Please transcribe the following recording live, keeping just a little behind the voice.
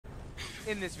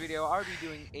In this video, I'll be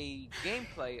doing a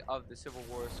gameplay of the Civil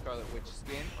War Scarlet Witch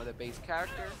skin, or the base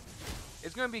character.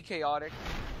 It's going to be chaotic,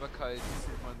 because this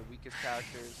is one of the weakest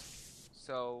characters,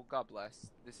 so God bless,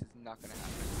 this is not going to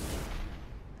happen.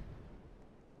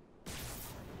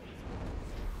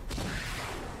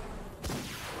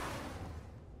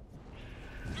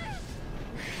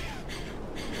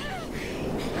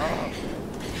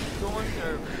 Storms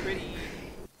are pretty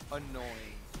annoying.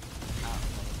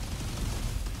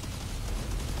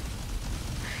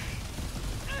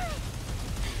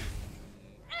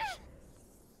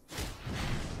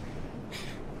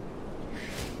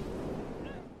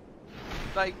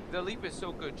 Like, the leap is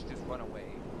so good to just run away.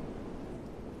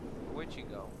 Where'd she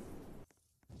go?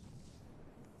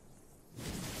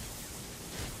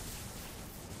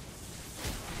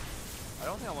 I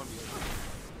don't think I want to be able to.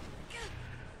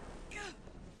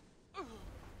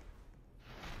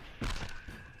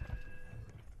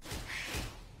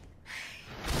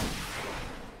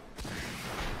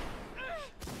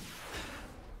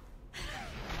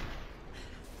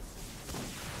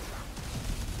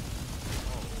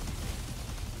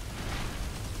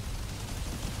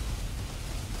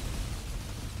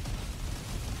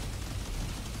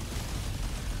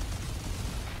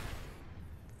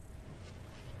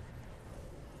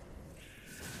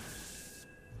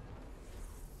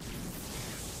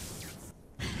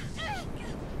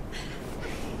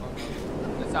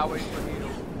 I'll wait for me to.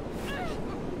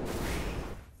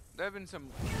 There have been some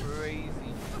crazy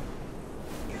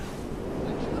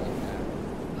glitches like that.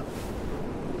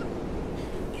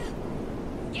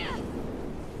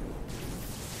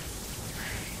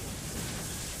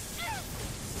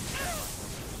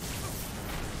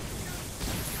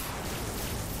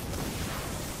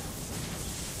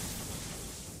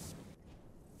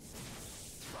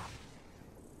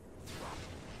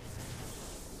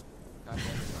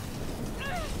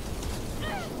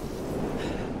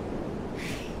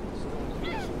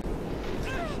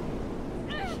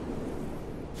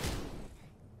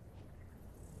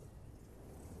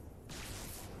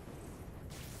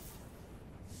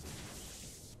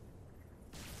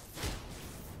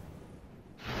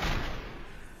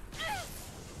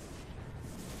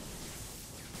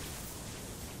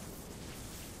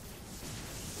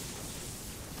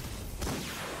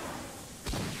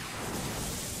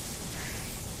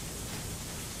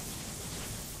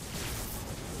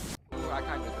 I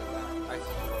kind of did that. I see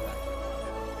that.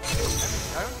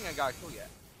 I don't think I got a kill yet.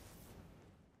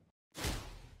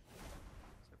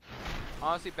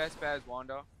 Honestly, best bet is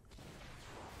Wanda.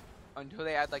 Until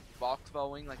they add like box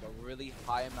bowing, like a really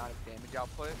high amount of damage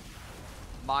output.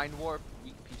 Mind warp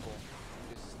weak people and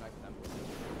just snipe them.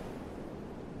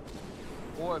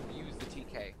 Or abuse the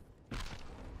TK.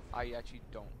 I actually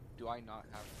don't. Do I not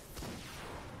have?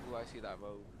 Ooh, I see that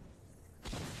rogue.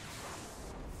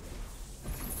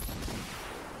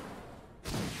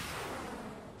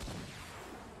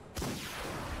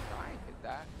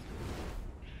 That.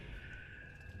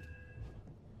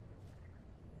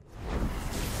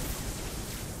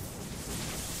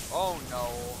 Oh no.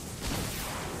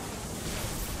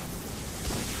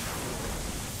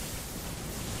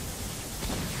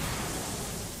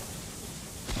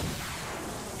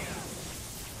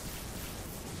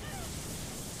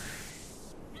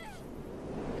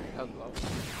 Hello.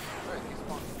 Where is he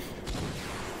spawning?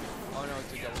 Oh no,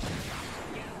 it's a devil.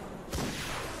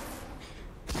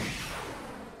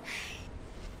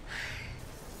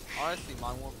 Honestly,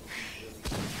 my one would be really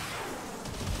good.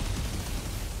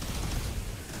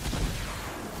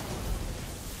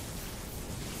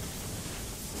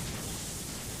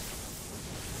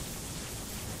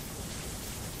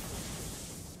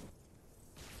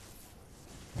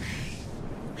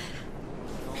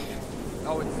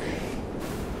 No. Oh, it's...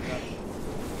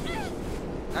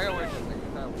 I gotta wait for a second.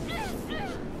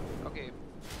 Okay.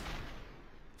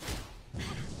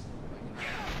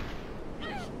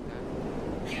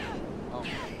 Oh,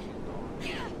 she's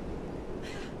gone.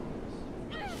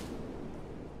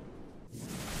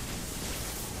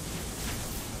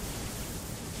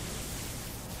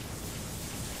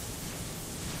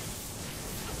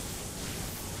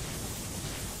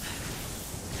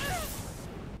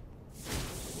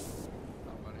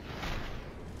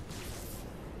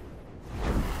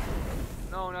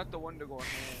 No, not the Wondergore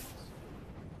hands.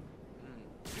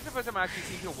 This is the first time I actually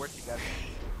seen people work together.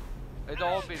 It's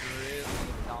all been really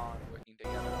not working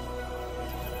together.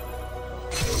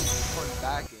 Putting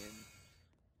back in.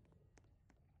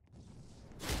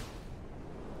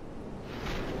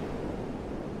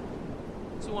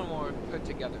 This is one more put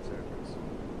together servers.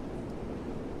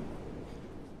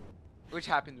 Which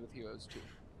happens with heroes too.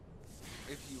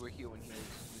 If you were here when he was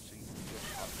literally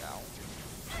just popped out.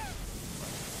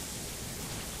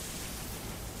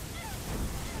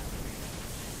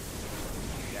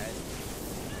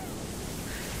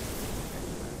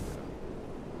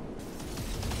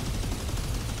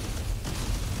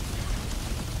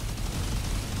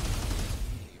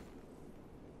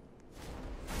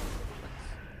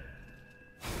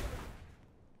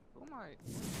 Alright.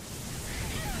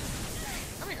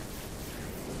 Come here.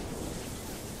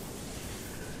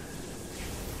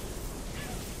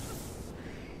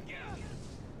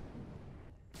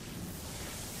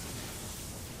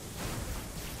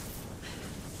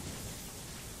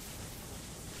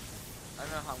 I don't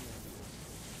know how I'm gonna do this.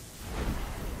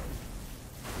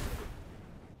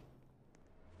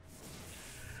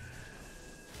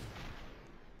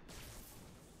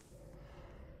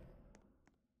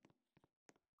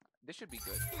 This should be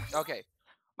good. Okay.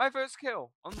 My first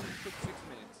kill. Only took 6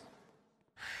 minutes.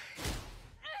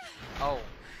 Oh.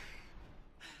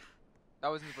 That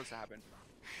wasn't supposed to happen.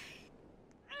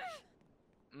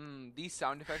 These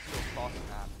sound effects go cross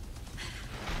map.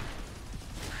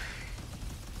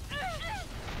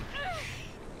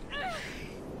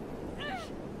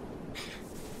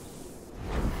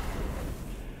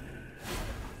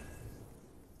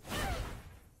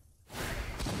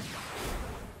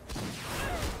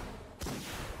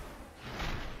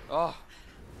 Oh.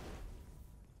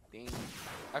 Dang.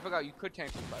 I forgot you could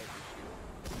tank with fire shield.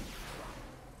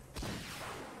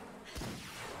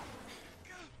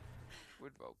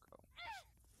 Where'd Vogue go?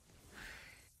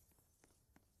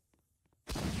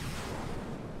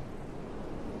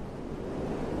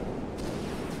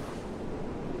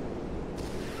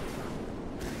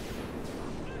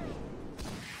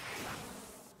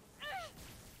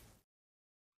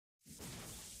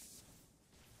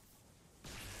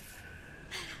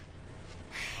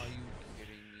 Are you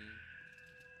kidding me?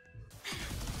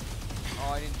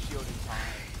 Oh, I didn't shield in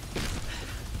time.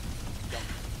 Jump.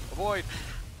 Avoid!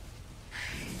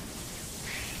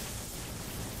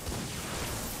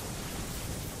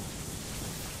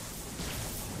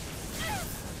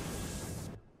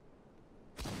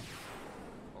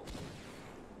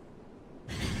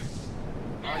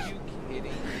 Are you kidding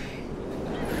me?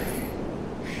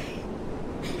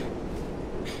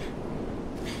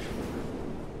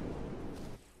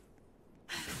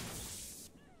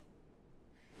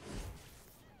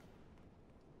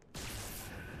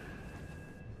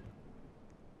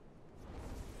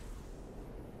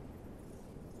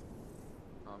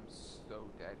 I'm so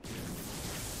dead here.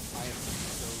 I am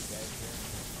so dead here.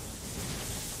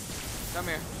 Come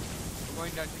here. We're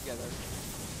going down together.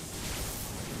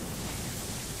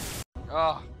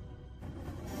 Oh.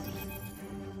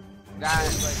 That,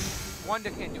 like, one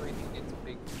that can't do anything, it's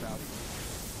big value.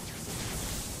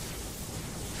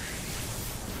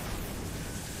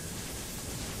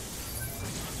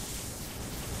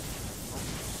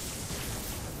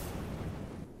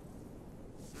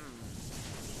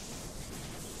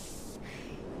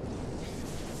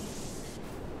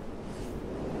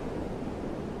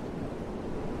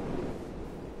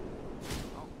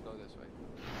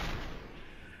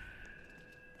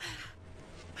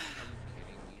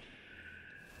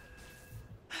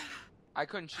 I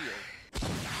couldn't shield.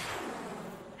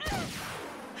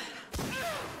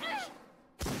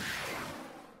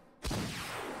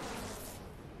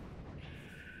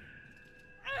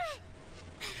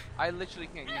 I literally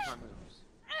can't use my moves.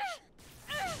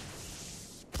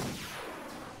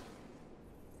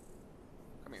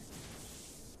 Come here.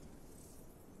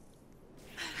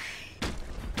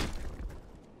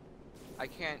 I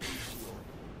can't use shield.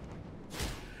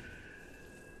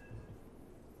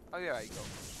 Oh, there you go.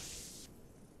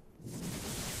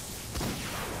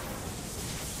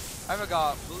 I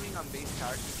forgot, bullying on base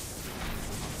characters is right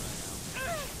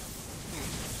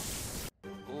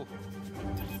now. Ooh.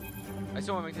 I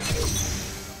still want to make this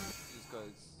just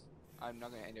because I'm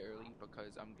not going to end it early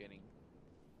because I'm getting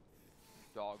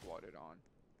dog watered on.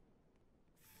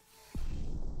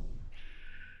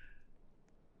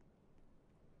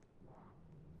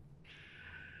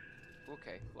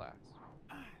 Okay, blast.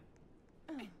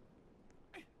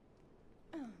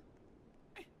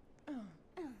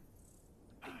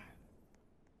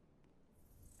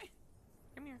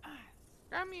 Come here.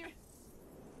 Come here.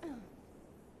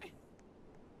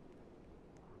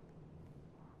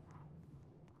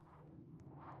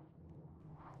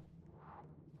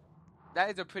 That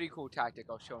is a pretty cool tactic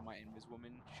I'll show in my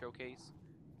Invis-Woman showcase.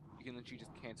 You can literally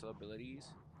just cancel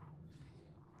abilities.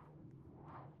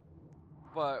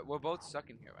 But we're both stuck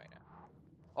in here right now.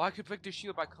 Oh, I could break the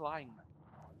shield by colliding.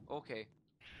 Okay.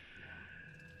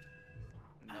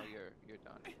 No, you're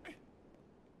done.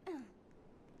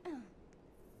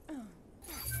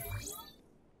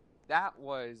 That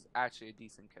was actually a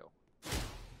decent kill.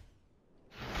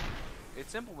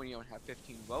 It's simple when you don't have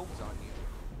 15 rogues on you.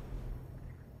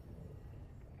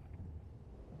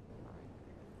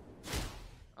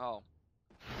 Oh.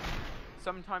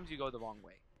 Sometimes you go the wrong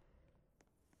way.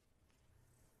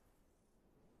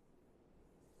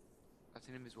 That's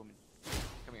an Invis-Woman.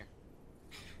 Come here.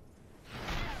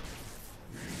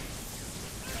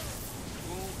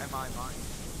 my.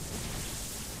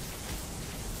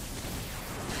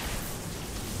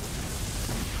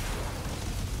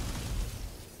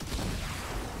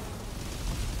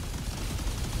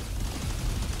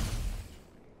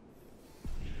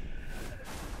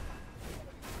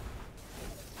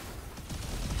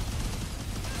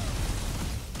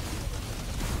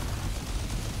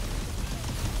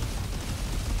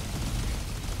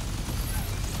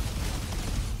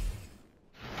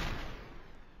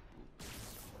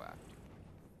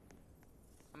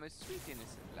 I'm a sweet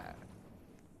innocent lad.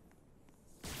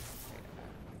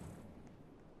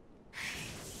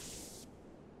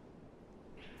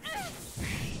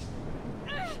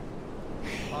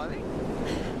 Are they?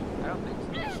 I don't think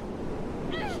so.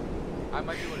 I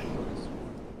might be able to kill this one.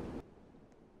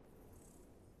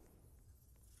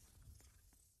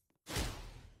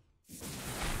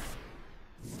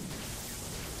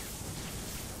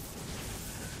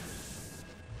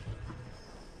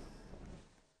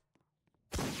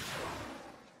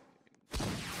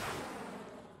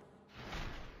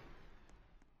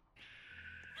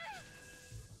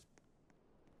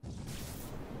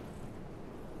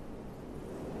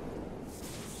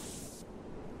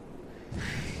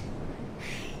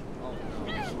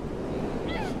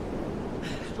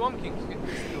 Storm King's getting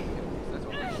steal kills. That's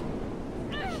what we're doing.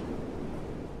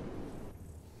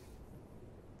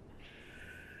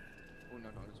 Oh no,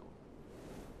 it's over.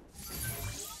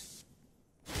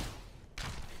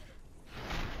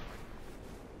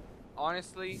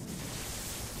 Honestly,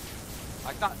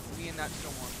 I thought me and that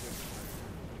Storm were on good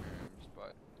terms,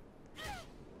 but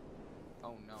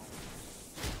oh no.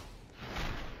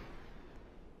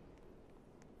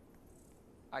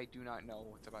 I do not know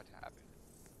what's about to happen.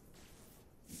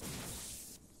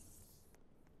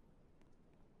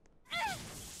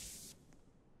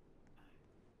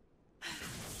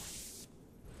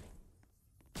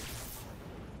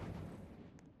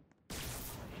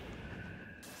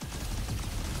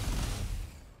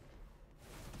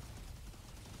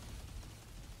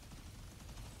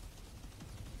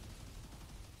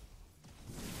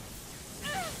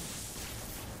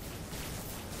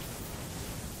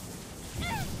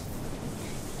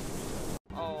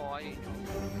 Oh, I didn't know.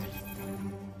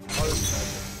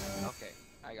 Okay,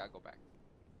 I gotta go back.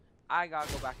 I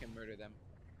gotta go back and murder them.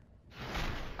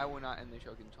 I will not end the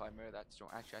show until I murder that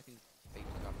storm. Actually, I think they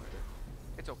just got murdered.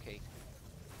 It's okay.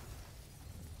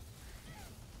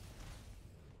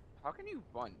 How can you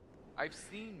run? I've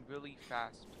seen really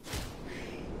fast,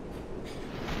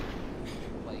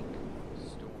 like,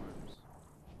 storms.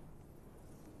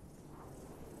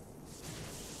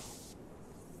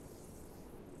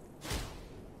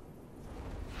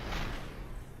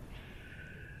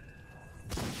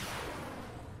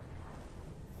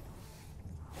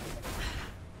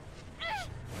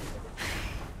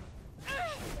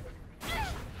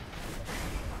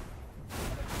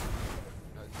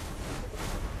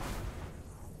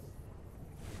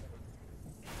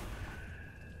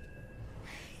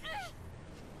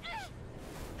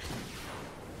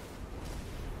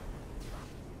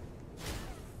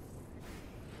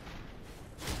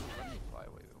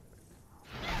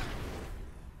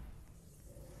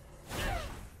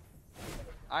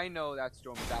 I know that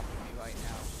storm is after me right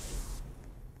now.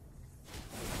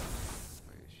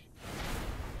 Where is she?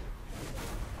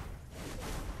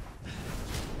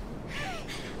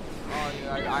 Oh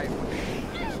yeah, I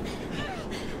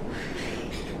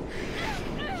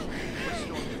which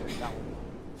storm is it? That one.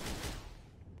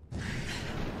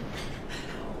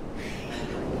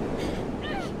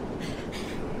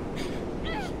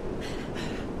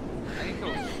 I need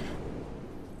those.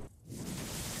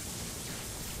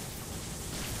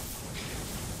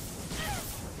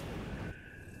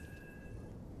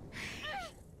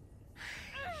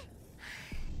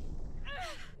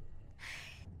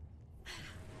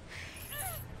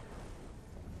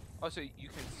 Oh, so you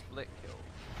can split kill.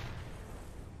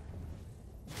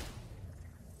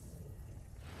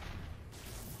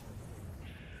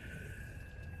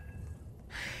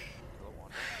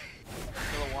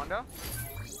 Kill a Wanda?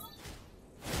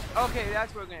 Okay,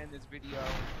 that's where we're gonna end this video.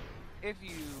 If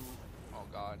you... Oh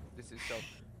god, this is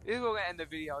where we're gonna end the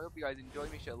video. I hope you guys enjoyed.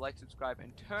 Make sure to like, subscribe,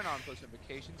 and turn on post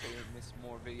notifications so you don't miss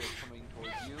more videos coming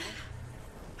towards you.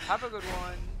 Have a good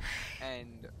one,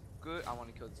 and good... I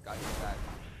want to kill this guy so bad.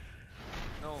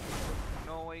 No,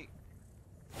 wait.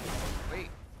 Wait,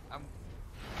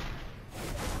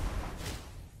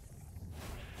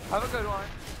 have a good one,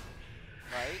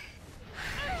 right?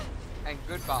 And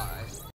goodbye.